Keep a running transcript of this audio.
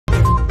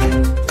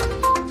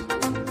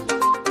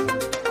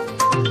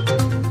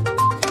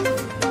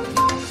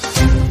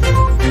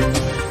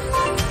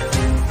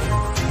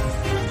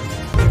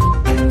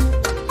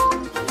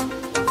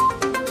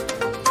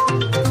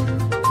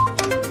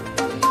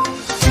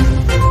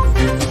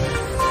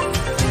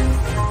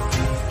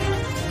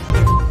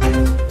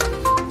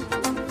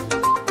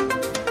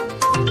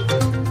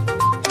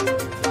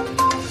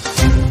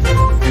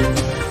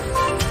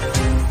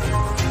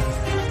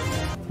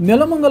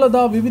ನೆಲಮಂಗಲದ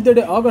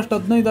ವಿವಿಧೆಡೆ ಆಗಸ್ಟ್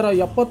 15ರ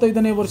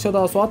 75ನೇ ವರ್ಷದ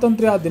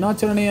ಸ್ವಾತಂತ್ರ್ಯ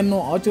ದಿನಾಚರಣೆಯನ್ನು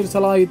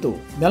ಆಚರಿಸಲಾಯಿತು.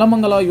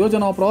 ನೆಲಮಂಗಲ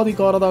ಯೋಜನಾ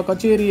ಪ್ರಾಧಿಕಾರದ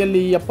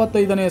ಕಚೇರಿಯಲ್ಲಿ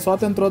 75ನೇ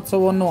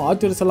ಸ್ವಾತಂತ್ರ್ಯೋತ್ಸವವನ್ನು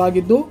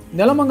ಆಚರಿಸಲಾಗಿದ್ದು,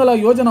 ನೆಲಮಂಗಲ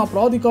ಯೋಜನಾ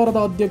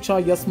ಪ್ರಾಧಿಕಾರದ ಅಧ್ಯಕ್ಷ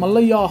ಎಸ್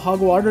ಮಲ್ಲಯ್ಯ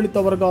ಹಾಗೂ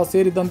ಆಡಳಿತ ವರ್ಗ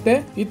ಸೇರಿದಂತೆ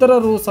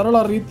ಇತರರು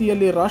ಸರಳ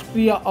ರೀತಿಯಲ್ಲಿ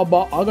ರಾಷ್ಟ್ರೀಯ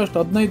ಹಬ್ಬ ಆಗಸ್ಟ್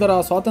 15ರ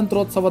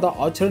ಸ್ವಾತಂತ್ರ್ಯೋತ್ಸವದ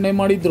ಆಚರಣೆ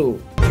ಮಾಡಿದ್ರು.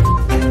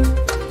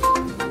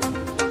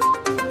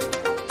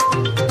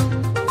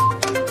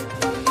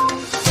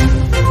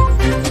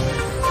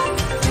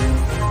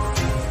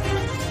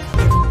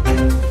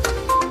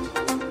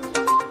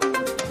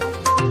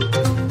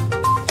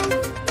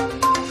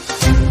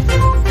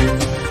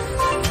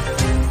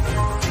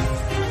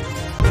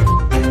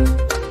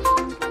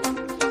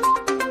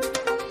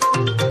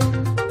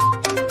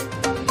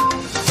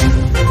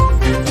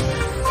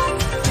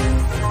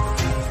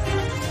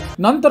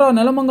 ನಂತರ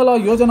ನೆಲಮಂಗಲ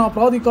ಯೋಜನಾ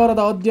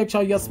ಪ್ರಾಧಿಕಾರದ ಅಧ್ಯಕ್ಷ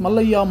ಎಸ್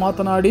ಮಲ್ಲಯ್ಯ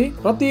ಮಾತನಾಡಿ,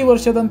 ಪ್ರತಿ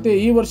ವರ್ಷದಂತೆ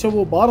ಈ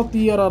ವರ್ಷವೂ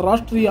ಭಾರತೀಯರ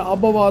ರಾಷ್ಟ್ರೀಯ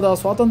ಹಬ್ಬವಾದ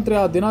ಸ್ವಾತಂತ್ರ್ಯ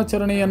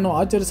ದಿನಾಚರಣೆಯನ್ನು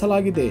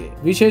ಆಚರಿಸಲಾಗಿದೆ.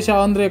 ವಿಶೇಷ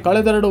ಅಂದ್ರೆ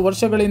ಕಳೆದೆರಡು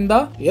ವರ್ಷಗಳಿಂದ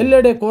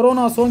ಎಲ್ಲೆಡೆ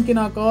ಕೊರೋನಾ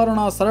ಸೋಂಕಿನ ಕಾರಣ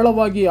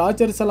ಸರಳವಾಗಿ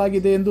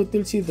ಆಚರಿಸಲಾಗಿದೆ ಎಂದು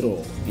ತಿಳಿಸಿದರು.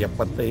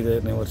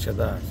 75ನೇ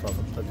ವರ್ಷದ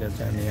ಸ್ವಾತಂತ್ರ್ಯ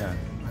ದಿನಾಚರಣೆಯ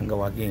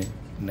ಅಂಗವಾಗಿ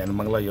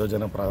ನೆಲಮಂಗಲ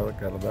ಯೋಜನಾ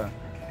ಪ್ರಾಧಿಕಾರದ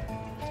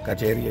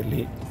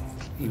ಕಚೇರಿಯಲ್ಲಿ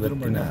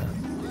ಇವತ್ತಿನ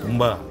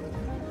ತುಂಬ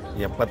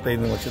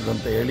 75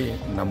 ವರ್ಷದಂತ ಹೇಳಿ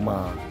ನಮ್ಮ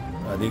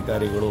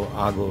ಅಧಿಕಾರಿಗಳು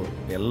ಹಾಗೂ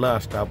ಎಲ್ಲ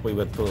ಸ್ಟಾಫು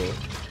ಇವತ್ತು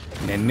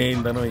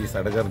ನಿನ್ನೆಯಿಂದನೂ ಈ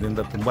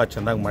ಸಡಗರದಿಂದ ತುಂಬ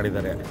ಚೆನ್ನಾಗಿ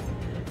ಮಾಡಿದ್ದಾರೆ.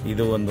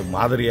 ಇದು ಒಂದು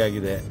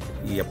ಮಾದರಿಯಾಗಿದೆ.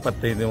 ಈ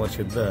 75ನೇ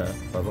ವರ್ಷದ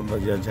ಸ್ವಾತಂತ್ರ್ಯ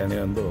ದಿನಾಚರಣೆ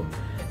ಒಂದು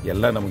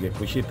ಎಲ್ಲ ನಮಗೆ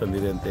ಖುಷಿ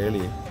ತಂದಿದೆ ಅಂತ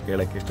ಹೇಳಿ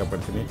ಹೇಳೋಕ್ಕೆ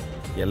ಇಷ್ಟಪಡ್ತೀನಿ.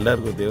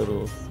 ಎಲ್ಲರಿಗೂ ದೇವರು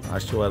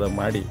ಆಶೀರ್ವಾದ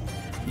ಮಾಡಿ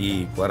ಈ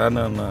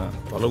ಕೊರೋನಾನ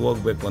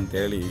ತೊಲಗೋಗಬೇಕು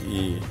ಅಂತೇಳಿ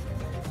ಈ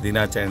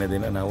ದಿನಾಚರಣೆ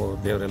ದಿನ ನಾವು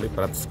ದೇವರಲ್ಲಿ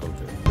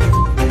ಪ್ರಾರ್ಥಿಸ್ಕೊಳ್ತೀವಿ.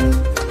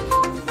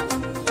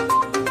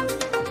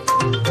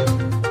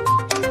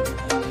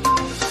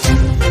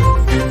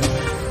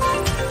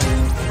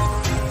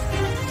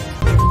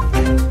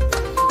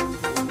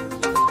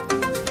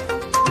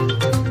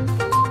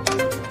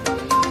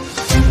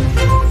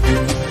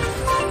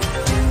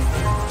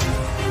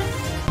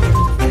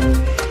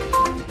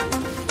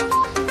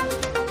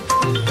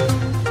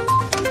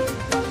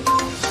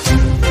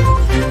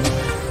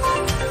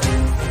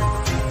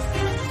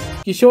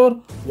 Kishore,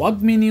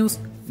 Vagmi News,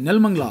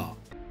 Nelmangla.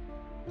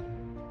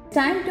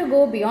 Time to go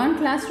beyond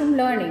classroom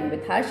learning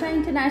with Harsha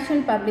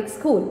International Public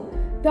School,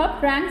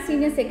 top-ranked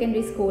senior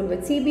secondary school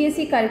with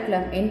CBSE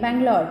curriculum in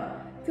Bangalore.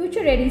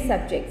 Future-ready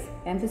subjects,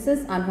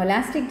 emphasis on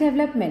holistic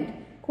development,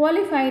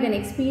 qualified and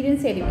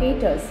experienced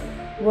educators,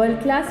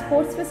 world-class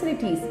sports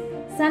facilities,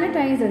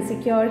 sanitized and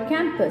secure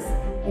campus,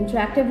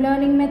 interactive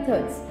learning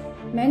methods,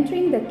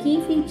 mentoring the key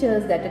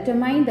features that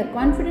determine the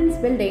confidence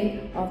building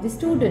of the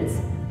students,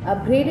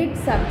 upgraded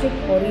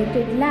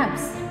subject-oriented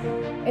labs.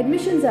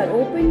 Admissions are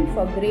open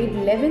for grade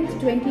 11th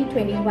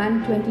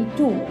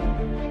 2021-22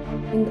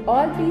 in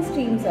all three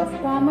streams of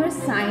commerce,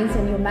 science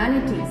and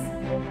humanities.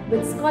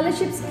 With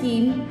scholarship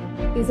scheme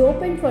is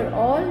open for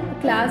all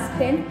class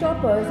 10th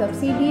toppers of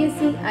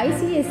CBSE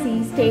ICSE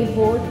State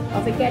Board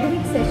of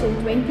Academic Session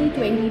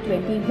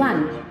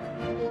 2020-21.